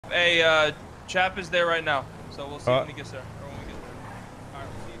Hey, Chap is there right now, so we'll see when he gets there, or when we get there. All right,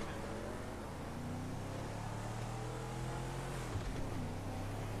 we'll see you soon.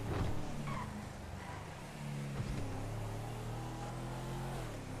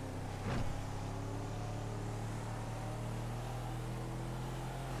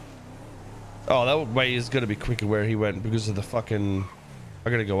 Oh, that way is gonna be quicker where he went because of the fucking. I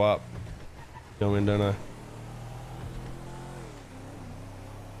gotta go up. Go in, don't I?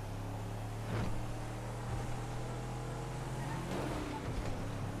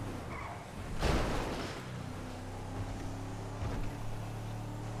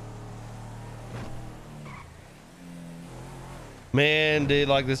 Man, dude,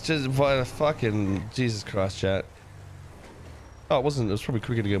 like this just fucking Jesus Christ, chat. Oh, it wasn't. It was probably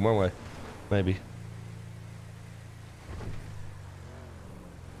quicker to go one way, maybe.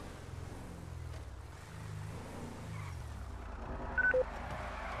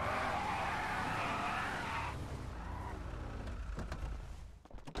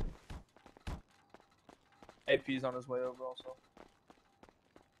 AP's on his way over also.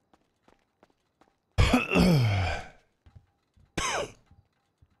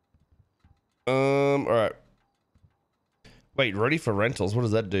 All right. Wait, ready for rentals? What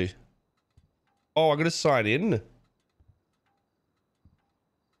does that do? Oh, I gotta sign in.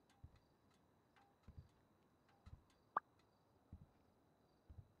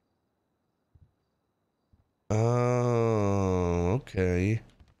 Oh, okay.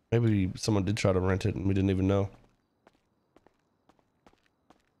 Maybe someone did try to rent it and we didn't even know.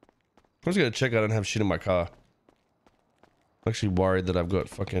 I'm just gonna check out and have shit in my car. I'm actually worried that I've got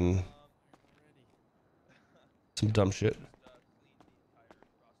fucking some dumb shit.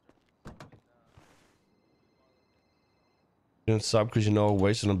 You know, sub because you know I'm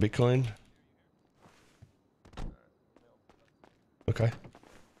wasting on Bitcoin. Okay.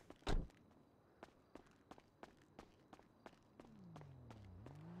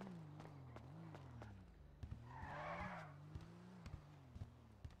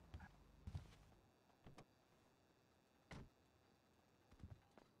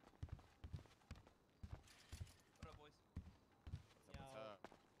 What up, boys?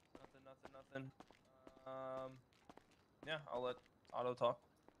 Nothing. Yeah, I'll let Otto talk.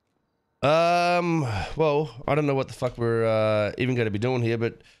 Well, I don't know what the fuck we're even going to be doing here,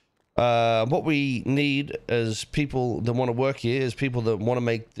 but what we need as people that want to work here is people that want to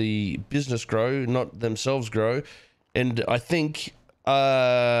make the business grow, not themselves grow. And I think,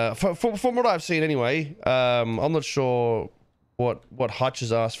 from what I've seen anyway, I'm not sure what Hutch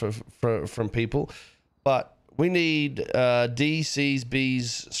has asked from people, but we need D, C's,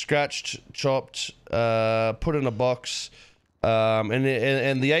 B's scratched, chopped, put in a box.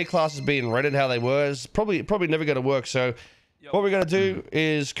 And the A class is being rented how they were is probably never going to work. So what we're going to do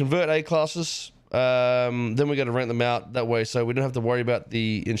is convert A classes. Then we're going to rent them out that way, so we don't have to worry about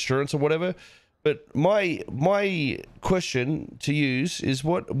the insurance or whatever. But my question to use is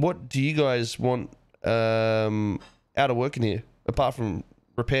what do you guys want out of working here apart from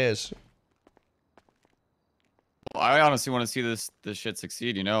repairs? I honestly want to see this shit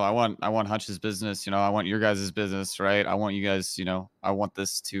succeed. You know, I want Hutch's business. You know, I want your guys' business, right? I want you guys. You know, I want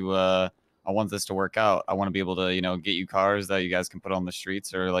this to work out. I want to be able to, you know, get you cars that you guys can put on the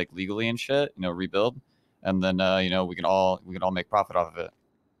streets or like legally and shit. You know, rebuild, and then you know, we can all make profit off of it.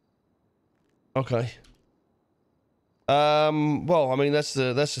 Okay. Well, I mean, that's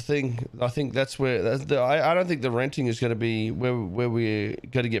the thing. I think that's where I don't think the renting is going to be where we're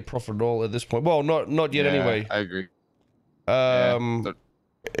going to get profit at all at this point. Well, not yet anyway. I agree.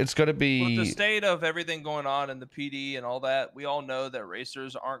 It's going to be with the state of everything going on in the PD and all that. We all know that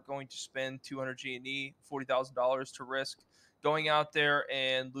racers aren't going to spend 200 G&E, $40,000 to risk going out there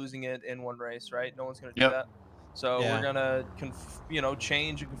and losing it in one race, right? No one's going to do that. So we're gonna,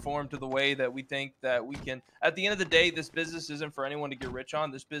 change and conform to the way that we think that we can. At the end of the day, this business isn't for anyone to get rich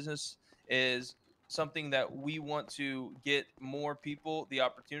on. This business is something that we want to get more people the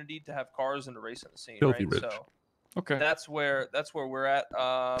opportunity to have cars and to race in the scene. Filthy right? rich. So okay, that's where we're at.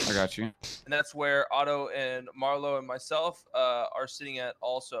 I got you. And that's where Otto and Marlo and myself are sitting at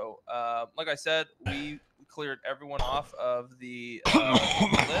also. Like I said, we cleared everyone off of the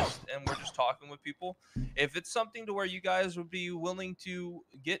list, and we're just talking with people. If it's something to where you guys would be willing to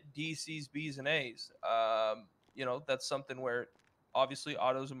get DC's, B's, and A's, that's something where obviously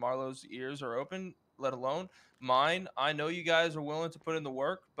Otto's and Marlo's ears are open, let alone mine. I know you guys are willing to put in the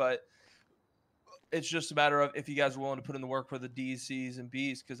work, but it's just a matter of if you guys are willing to put in the work for the D's, C's, and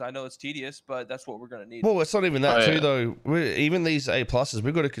B's, because I know it's tedious, but that's what we're going to need. Well, it's not even that though. Even these A pluses,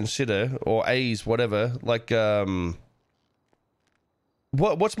 we've got to consider, or A's, whatever. Like,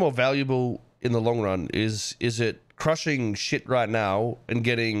 what's more valuable in the long run? Is it crushing shit right now and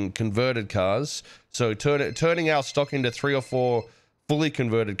getting converted cars? So turning our stock into 3 or 4 fully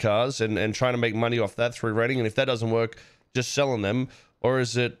converted cars and trying to make money off that through renting, and if that doesn't work, just selling them? Or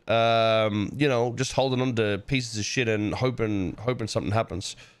is it you know, just holding on to pieces of shit and hoping something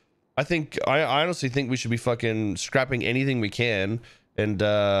happens? I honestly think we should be fucking scrapping anything we can and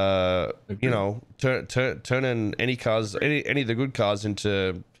you know, turning any cars, any of the good cars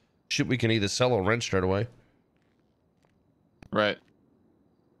into shit we can either sell or rent straight away. Right.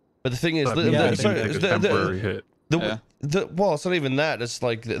 But the thing is, temporary hit. Well, it's not even that. It's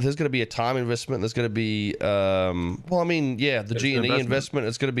like there's going to be a time investment. There's going to be well, I mean, yeah, the G&E investment.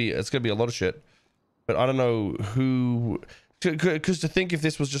 It's going to be a lot of shit. But I don't know who, because to think if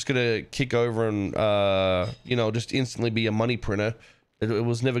this was just going to kick over and you know, just instantly be a money printer, it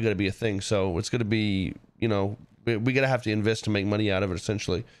was never going to be a thing. So it's going to be, you know, we're going to have to invest to make money out of it.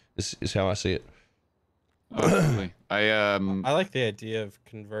 Essentially, is how I see it. Absolutely. I like the idea of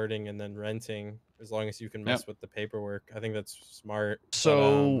converting and then renting, as long as you can mess with the paperwork. I think that's smart.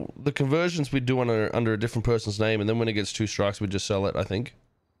 So the conversions we do under a different person's name, and then when it gets 2 strikes, we just sell it, I think,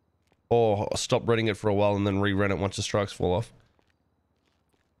 or stop renting it for a while and then re-rent it once the strikes fall off.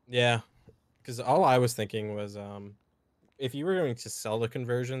 Yeah, because all I was thinking was, if you were going to sell the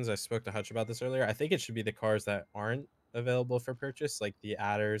conversions, I spoke to Hutch about this earlier. I think it should be the cars that aren't available for purchase, like the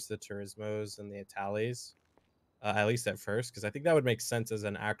Adders, the Turismos, and the Italis. At least at first, because I think that would make sense as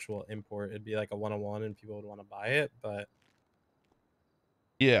an actual import. It'd be like a 101 and people would want to buy it, but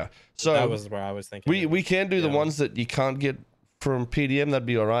yeah, so that was where I was thinking. We can do the ones that you can't get from PDM. That'd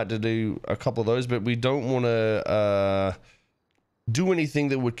be all right to do a couple of those, but we don't want to do anything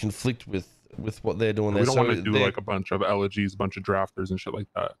that would conflict with what they're doing. We don't want to do like a bunch of elegies, a bunch of drafters and shit like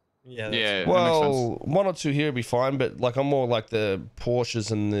that. Yeah, well, 1 or 2 here would be fine, but like I'm more like the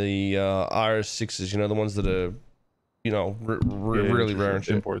Porsches and the RS6s, you know, the ones that are, you know, really rare and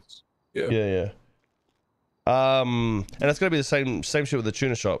shit. Imports. Yeah. And it's gonna be the same shit with the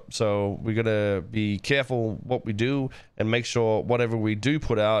tuner shop. So we gotta be careful what we do and make sure whatever we do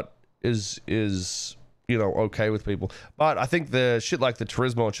put out is you know, okay with people. But I think the shit like the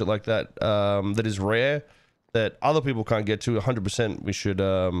Turismo and shit like that, that is rare, that other people can't get to, 100%. We should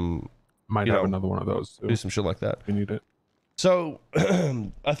might have another one of those too. Do some shit like that. We need it. So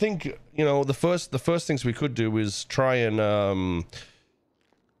I think, you know, the first things we could do is try and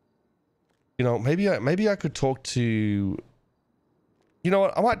you know, maybe I could talk to, you know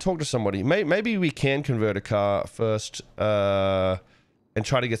what, I might talk to somebody. Maybe we can convert a car first and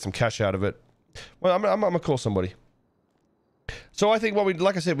try to get some cash out of it. Well, I'm gonna call somebody. So I think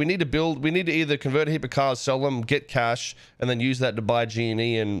like I said, we need to either convert a heap of cars, sell them, get cash, and then use that to buy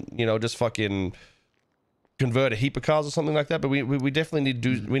G&E and, you know, just fucking convert a heap of cars or something like that. But we definitely need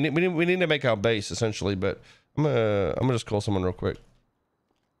to do, we need to make our base essentially. But I'm gonna just call someone real quick.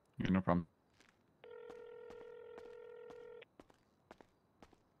 Yeah, no problem.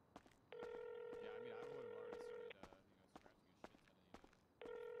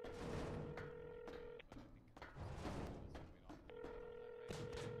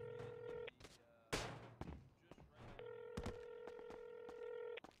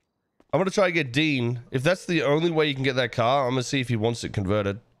 I'm gonna try to get Dean. If that's the only way you can get that car, I'm gonna see if he wants it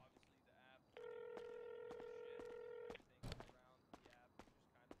converted.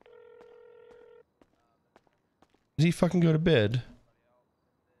 Did he fucking go to bed?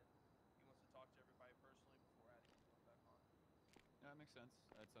 That makes sense.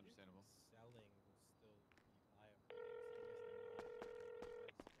 That's understandable.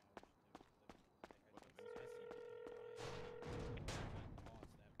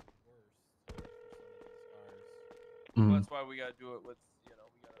 Well, that's why we gotta do it with, you know,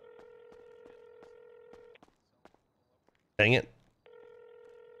 we gotta. Dang it.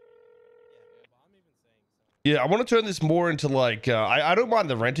 Yeah, I want to turn this more into like, I don't mind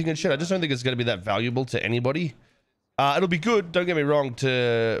the renting and shit. I just don't think it's going to be that valuable to anybody. It'll be good, don't get me wrong,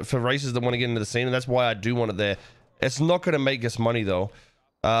 for races that want to get into the scene, and that's why I do want it there. It's not going to make us money though.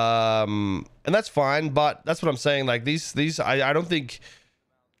 And that's fine, but that's what I'm saying. Like I don't think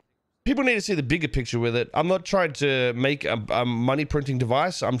people need to see the bigger picture with it. I'm not trying to make a money printing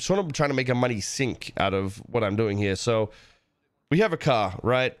device. I'm sort of trying to make a money sink out of what I'm doing here. So we have a car,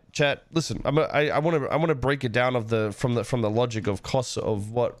 right? Chat, listen, I want to break it down from the logic of costs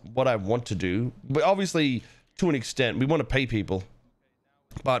of what I want to do. But obviously, to an extent, we want to pay people.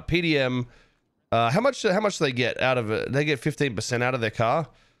 But PDM, how much do they get out of it? They get 15% out of their car.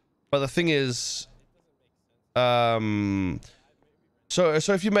 But the thing is, so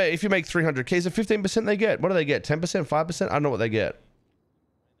if you make 300K, is it 15% they get? What do they get? 10%, 5%? I don't know what they get.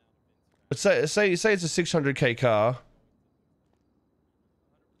 But say it's a 600K car.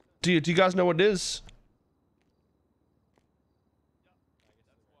 Do you guys know what it is?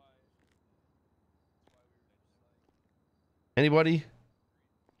 Anybody?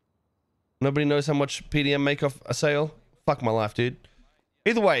 Nobody knows how much PDM make off a sale? Fuck my life, dude.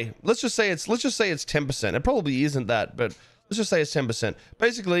 Either way, let's just say it's 10%. It probably isn't that, but let's just say it's 10%.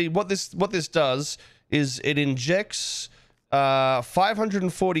 Basically, what this does is it injects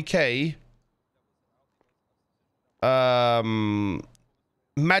 540K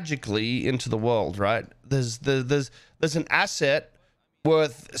magically into the world, right? There's an asset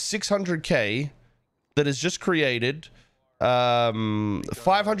worth 600K that is just created.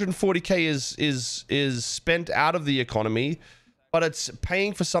 540K is spent out of the economy, but it's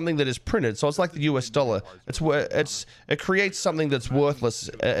paying for something that is printed. So it's like the US dollar. It creates something that's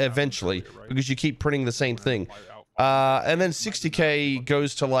worthless eventually because you keep printing the same thing. And then 60K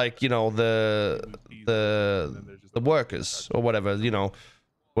goes to, like, you know, the workers or whatever, you know,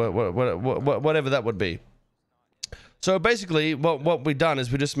 whatever that would be. So basically, what we've done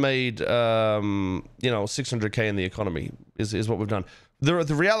is we just made, you know, 600K in the economy is what we've done.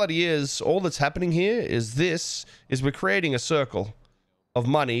 The reality is, all that's happening here is we're creating a circle of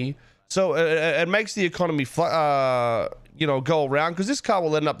money. So it makes the economy, you know, go around, because this car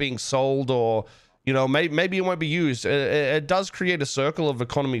will end up being sold, or, you know, maybe it won't be used. It does create a circle of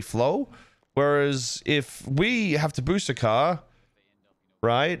economy flow. Whereas if we have to boost a car,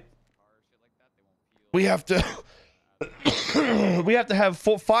 right, we have to have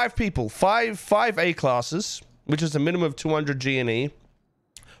five people, five A classes, which is a minimum of 200 G&E,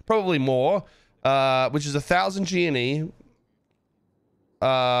 probably more, which is 1,000 G&E,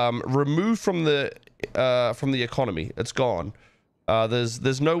 removed from the economy. It's gone.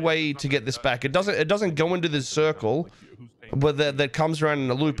 There's no way to get this back. It doesn't go into this circle where that comes around in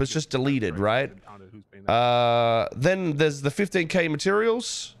a loop. It's just deleted, right? Then there's the 15K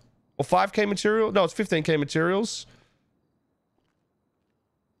materials, or 5K material. No, it's 15K materials.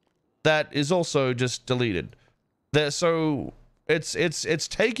 That is also just deleted. So it's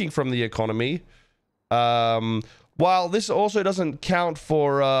taking from the economy. While this also doesn't count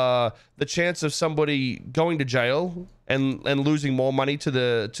for the chance of somebody going to jail and losing more money to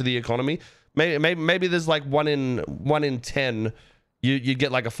the economy. Maybe there's like one in 10 you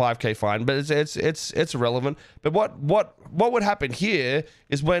get like a 5K fine, but it's irrelevant. But what would happen here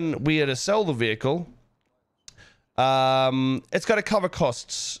is when we had to sell the vehicle, it's got to cover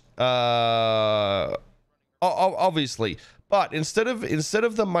costs, obviously. But instead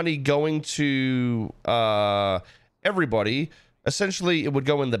of the money going to everybody, essentially it would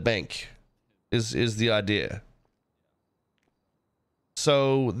go in the bank. Is the idea.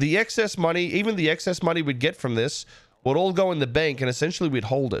 So the excess money, even the excess money we'd get from this, would all go in the bank, and essentially we'd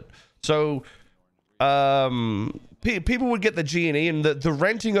hold it. So people would get the G&E, and the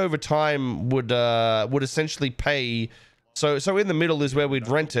renting over time would essentially pay. So in the middle is where we'd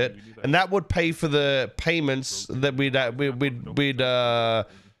rent it, and that would pay for the payments that we'd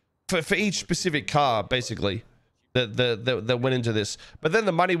for each specific car, basically, that went into this. But then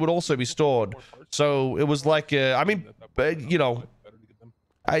the money would also be stored. So it was like, I mean, you know,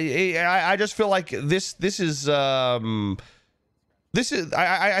 I just feel like this is I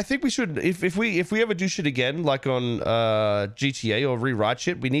think we should, if we ever do shit again, like on GTA or rewrite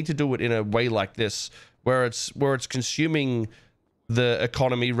shit, we need to do it in a way like this, where it's consuming the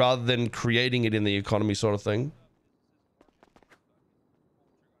economy rather than creating it in the economy, sort of thing.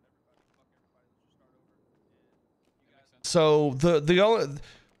 So what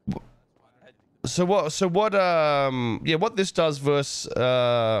this does versus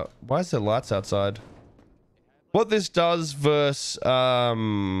why is there lights outside? What this does versus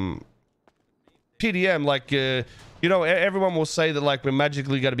PDM, like you know, everyone will say that like we're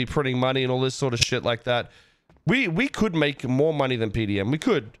magically going to be printing money and all this sort of shit like that. We could make more money than PDM. We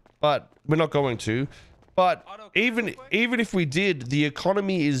could, but we're not going to. But even if we did, the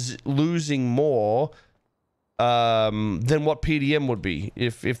economy is losing more than what PDM would be,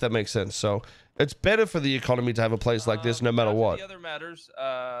 if that makes sense. So it's better for the economy to have a place like this, no matter what. The other matters.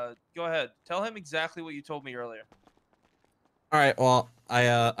 Go ahead. Tell him exactly what you told me earlier. All right. Well,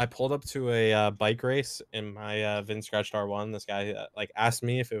 I pulled up to a bike race in my Vin Scratched R1. This guy like asked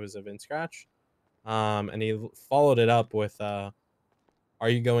me if it was a Vin Scratch, and he followed it up with, "Are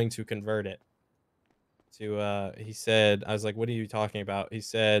you going to convert it?" To he said, I was like, "What are you talking about?" He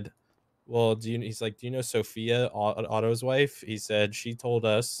said, "Well, he's like, do you know Sophia, Otto's wife?" He said, "She told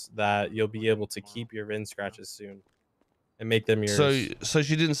us that you'll be able to keep your Vin Scratches soon and make them yours." So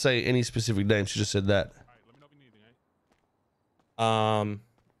she didn't say any specific name. She just said that.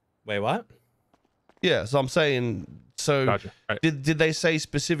 Wait, what? Yeah, so I'm saying, so Gotcha. Right. did they say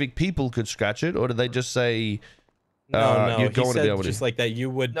specific people could scratch it, or did they just say No, no. you're He going to said be able just to? like that you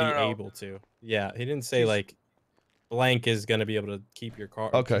would No, be no, no. able to. Yeah, he didn't say He's- like blank is going to be able to keep your car.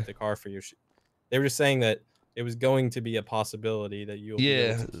 Or Okay. Keep the car for your. They were just saying that it was going to be a possibility that you'll be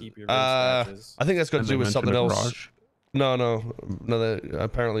able to keep your rim scratches. I think that's got And to they do with mentioned something a else. garage. No,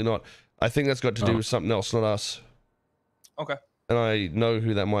 apparently not. I think that's got to do Oh. with something else, not us. Okay. And I know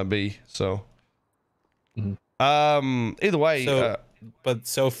who that might be. So, Mhm. either way, So, but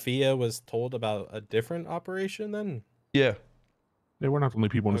Sophia was told about a different operation then. yeah. Yeah, we're not the only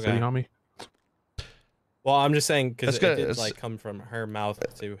people in the city, Okay. homie. Well, I'm just saying because That's it good. did It's- like come from her mouth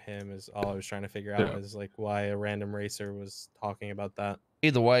to him is all I was trying to figure out Yeah. is like why a random racer was talking about that.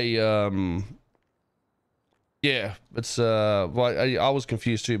 Either way, yeah, it's well, I was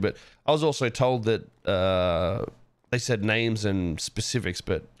confused too, but I was also told that they said names and specifics,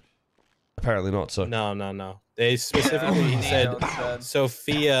 but apparently not. So No. They specifically he said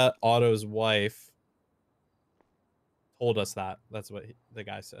Sophia, Otto's wife, told us that. That's what the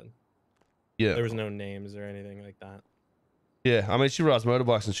guy said. yeah, There was no names or anything like that. yeah. I mean, she rides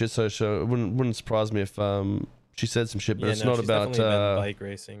motorbikes and shit, so it wouldn't surprise me if she said some shit, but Yeah, it's no, not she's about definitely been bike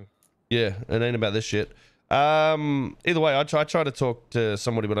racing. yeah, it ain't about this shit. Either way, I try to talk to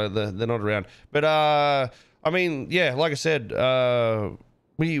somebody, but they're not around. But I mean, yeah, like I said,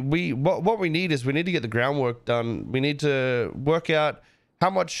 what we need is we need to get the groundwork done. We need to work out how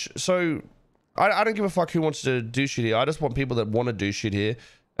much. So I don't give a fuck who wants to do shit here. I just want people that want to do shit here,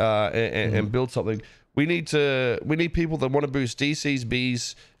 and build something. We need people that want to boost DCs,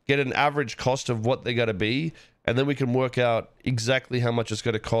 Bs, get an average cost of what they're gonna be, and then we can work out exactly how much it's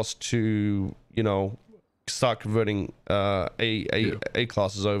going to cost to, start converting A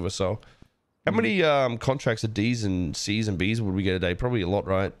classes over. So how many contracts of Ds and Cs and Bs would we get a day? Probably a lot,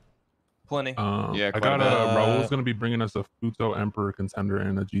 right? Plenty. Yeah, I quite a got bit. Raul's gonna be bringing us a Futo Emperor contender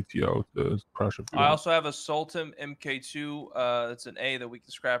and a GTO to crush a few. I also have a Sultan MK2. It's an A that we can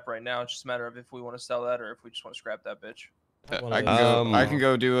scrap right now. It's just a matter of if we want to sell that or if we just want to scrap that bitch. One I of can those. go. I can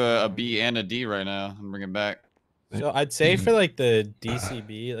go do a B and a D right now and bring it back. So I'd say for like the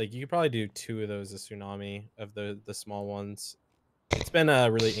DCB, like you could probably do 2 of those, a tsunami of the small ones. It's been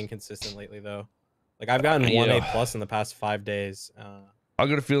really inconsistent lately though. Like I've gotten 1A plus in the past 5 days. I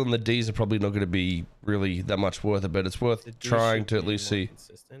got a feeling the Ds are probably not going to be really that much worth it, but it's worth the D trying should to at be least more see.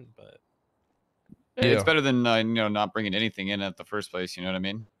 consistent, but It's Yeah. better than not bringing anything in at the first place. You know what I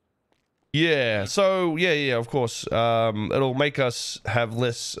mean? Yeah. So yeah, of course. It'll make us have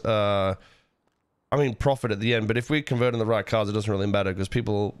less. Profit at the end. But if we convert in the right cars, it doesn't really matter because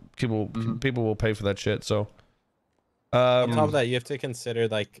people will pay for that shit. So. on top of that, you have to consider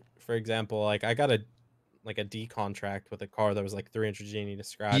like, for example, like I got a D contract with a car that was like 300 genie to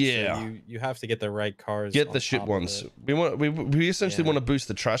scratch. Yeah. So you have to get the right cars. Get on the shit top of ones. it. We essentially Yeah. want to boost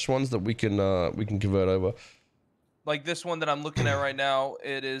the trash ones that we can convert over. Like this one that I'm looking at right now,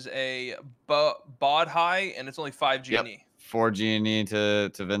 it is a bod high and it's only 5 Yep. genie. 4 G&E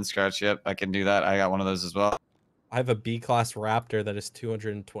to Vin Scratch. Yep, I can do that. I got one of those as well. I have a B class Raptor that is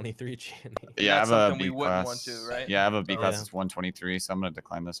 223 genie. Yeah, I That's have a something we B wouldn't class. want to, right? Yeah, I have a B So- class. Yeah. It's 123, so I'm gonna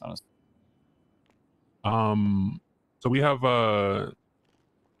decline this honestly. So we have so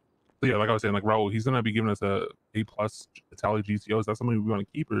yeah, like I was saying, like Raul, he's gonna be giving us a A plus Itali GTO. Is that something we want to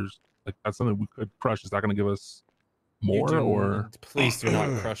keep, or is, like that's something we could crush? Is that gonna give us more, or Please do not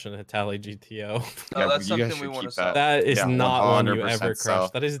crush an Itali GTO. No, Yeah, that's you guys something we should want to keep sell. That is Yeah, not one you 100% ever crush. sell.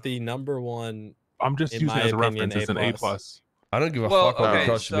 That is the number one. I'm just in using my it as a opinion, reference. It's an A plus. I don't give a Well, fuck what okay, it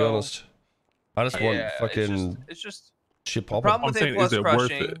costs, to be so- honest. I just want Yeah, fucking it's just shit the popping. problem I'm with A saying, plus is it worth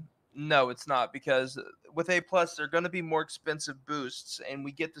crushing. it? No, it's not, because with A plus they're going to be more expensive boosts, and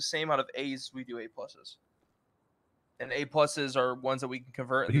we get the same amount of A's as we do A pluses. And A pluses are ones that we can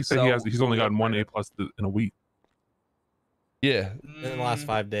convert. But and he said he's sell only gotten one A fully plus in a week. Yeah. In the last upgraded.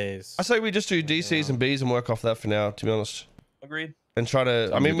 5 days. I say we just do DCs and Bs and work off that for now, to be honest. Agreed. And try to.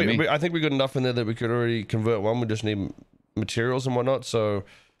 Sounds good to me. I think we got enough in there that we could already convert one. We just need materials and whatnot. So.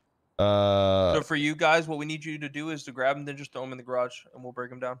 So for you guys, what we need you to do is to grab them, then just throw them in the garage, and we'll break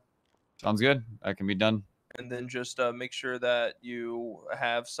them down. Sounds good. That can be done. And then just make sure that you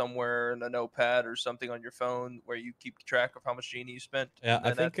have somewhere in a notepad or something on your phone where you keep track of how much genie you spent. Yeah, And I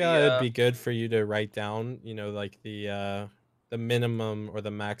then think at the, it'd be good for you to write down, like the minimum or the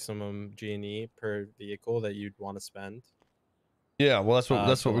maximum G&E per vehicle that you'd want to spend. Yeah. Well, that's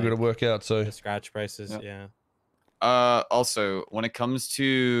what so we're gonna like work out. So. The scratch prices, Yep. yeah. Also, when it comes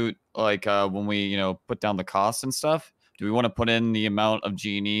to like when we put down the costs and stuff, do we want to put in the amount of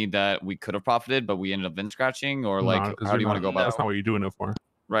G&E that we could have profited but we ended up Vin scratching, or like Nah, 'cause how do you're you want to not- go about That's it? not what you're doing it for.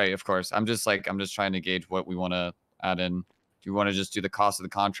 Right, of course. I'm just trying to gauge what we want to add in. Do you want to just do the cost of the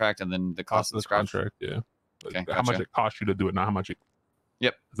contract and then the cost of the scratch? contract? Yeah. Okay, How much gotcha. it costs you to do it, not how much it.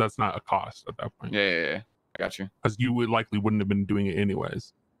 Yep. 'Cause that's not a cost at that point. Yeah. I got you. Because you would likely wouldn't have been doing it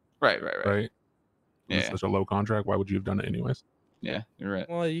anyways. Right. Right. Yeah. It's such a low contract. Why would you have done it anyways? Yeah, you're right.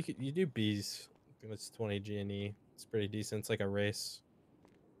 Well, you do B's. It's 20 G&E. It's pretty decent. It's like a race.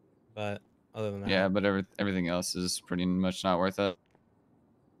 But other than that, Yeah, but everything else is pretty much not worth it.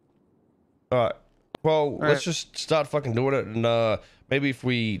 All right. Well, right. let's just start fucking doing it, and maybe if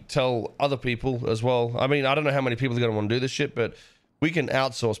we tell other people as well. I mean, I don't know how many people are gonna want to do this shit, but we can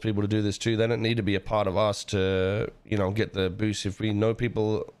outsource people to do this too. They don't need to be a part of us to, get the boost. If we know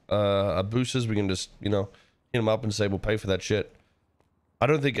people are boosters, we can just, hit them up and say we'll pay for that shit. I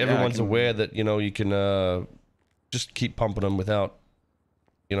don't think everyone's aware that you can just keep pumping them without,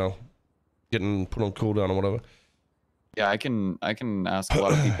 getting put on cooldown or whatever. Yeah, I can ask a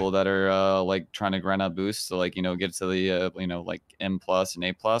lot of people that are like trying to grind out boosts to like get to the like M plus and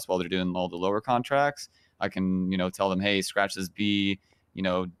A plus while they're doing all the lower contracts. I can tell them, hey, scratch this B,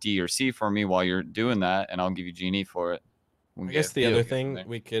 D or C for me while you're doing that, and I'll give you Genie for it. I guess the other thing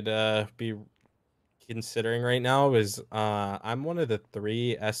we could be considering right now is I'm one of the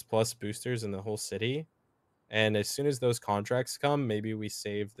 3 S plus boosters in the whole city, and as soon as those contracts come, maybe we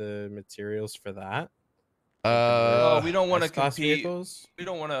save the materials for that. We don't want to S-class compete. vehicles. We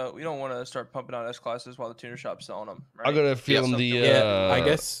don't want to start pumping out S classes while the tuner shop's selling them. Right? I got a feeling I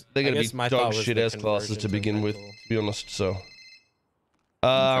guess they're gonna I be guess my dog thought was shit the S classes to conversions of begin with, rental. to be honest. So,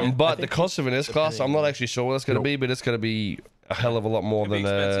 I but the think cost of an S class, I'm not actually sure what it's gonna be, but it's gonna be a hell of a lot more It'd be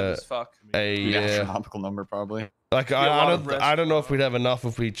than expensive as fuck. Yeah, astronomical number probably. Like a lot of I don't know if rest- we'd have enough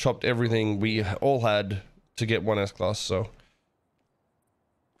if we chopped everything we all had to get one S class. So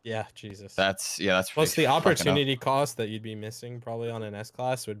Yeah, Jesus. That's Plus the fucking up. opportunity cost that you'd be missing probably on an S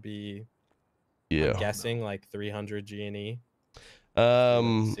class would be, yeah, I'm guessing like 300 G&E.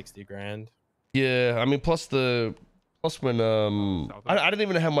 60 grand. yeah. I mean, plus when I don't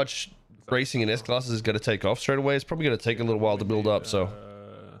even know how much racing in S classes is gonna take off straight away. It's probably gonna take a little while to build up. So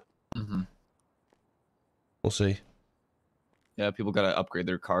we'll see. Yeah, people gotta upgrade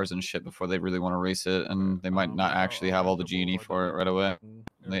their cars and shit before they really want to race it, and they might not actually have all the Genie for it right away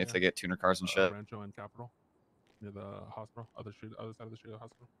if they get tuner cars and shit. Rancho and Capital, near the hospital, other side of the street of the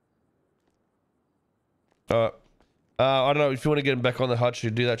hospital. I don't know if you want to get him back on the hutch,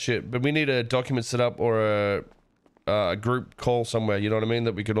 you do that shit. But we need a document set up or a group call somewhere. You know what I mean?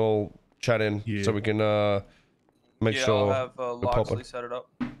 That we can all chat in, so we can make sure. I'll have Loxley set it up.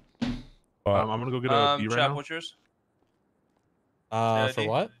 Right. I'm gonna go get a B right Chap, now. what's yours? For ID?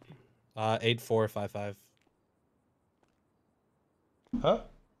 what? 8455. Huh?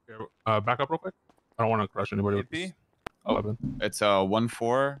 Back up real quick. I don't want to crush anybody with AP? this Oh. weapon. It's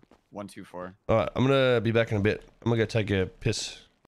 14124. All right, I'm gonna be back in a bit. I'm gonna go take a piss.